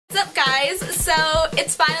up, guys? So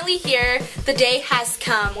it's finally here. The day has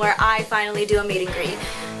come where I finally do a meet and greet.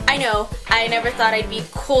 I know, I never thought I'd be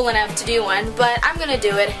cool enough to do one, but I'm gonna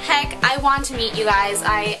do it. Heck, I want to meet you guys.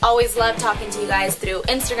 I always love talking to you guys through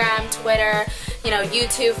Instagram, Twitter,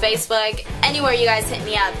 YouTube, Facebook, anywhere you guys hit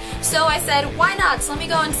me up. So I said, why not? So let me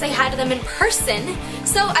go and say hi to them in person.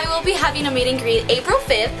 So I will be having a meet and greet April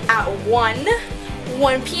 5th at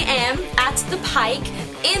 1 p.m. at the Pike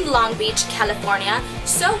in Long Beach, California.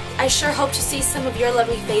 So I sure hope to see some of your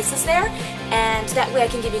lovely faces there, and that way I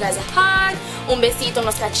can give you guys a hug, un besito en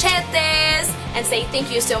los cachetes, and say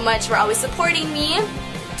thank you so much for always supporting me.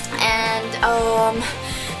 And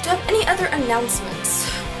do I have any other announcements?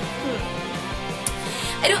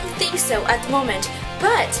 I don't think so at the moment,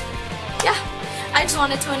 but yeah, I just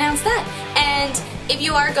wanted to announce that. And if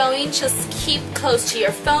you are going, just keep close to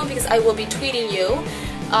your phone because I will be tweeting you.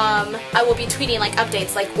 I will be tweeting like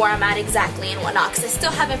updates, like where I'm at exactly and whatnot, because I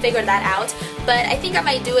still haven't figured that out. But I think I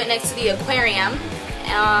might do it next to the aquarium,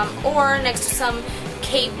 or next to some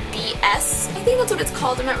KBS. I think that's what it's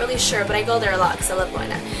called. I'm not really sure, but I go there a lot because I love going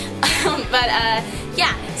there. But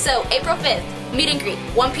yeah, so April 5th, meet and greet,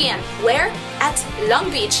 1 p.m. Where? At Long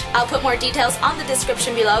Beach. I'll put more details on the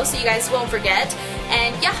description below so you guys won't forget.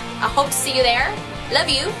 And yeah, I hope to see you there. Love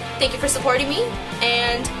you. Thank you for supporting me.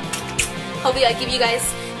 And hopefully I give you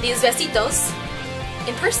guys these besitos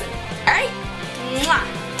in person. Alright?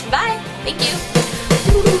 Bye. Thank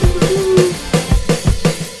you.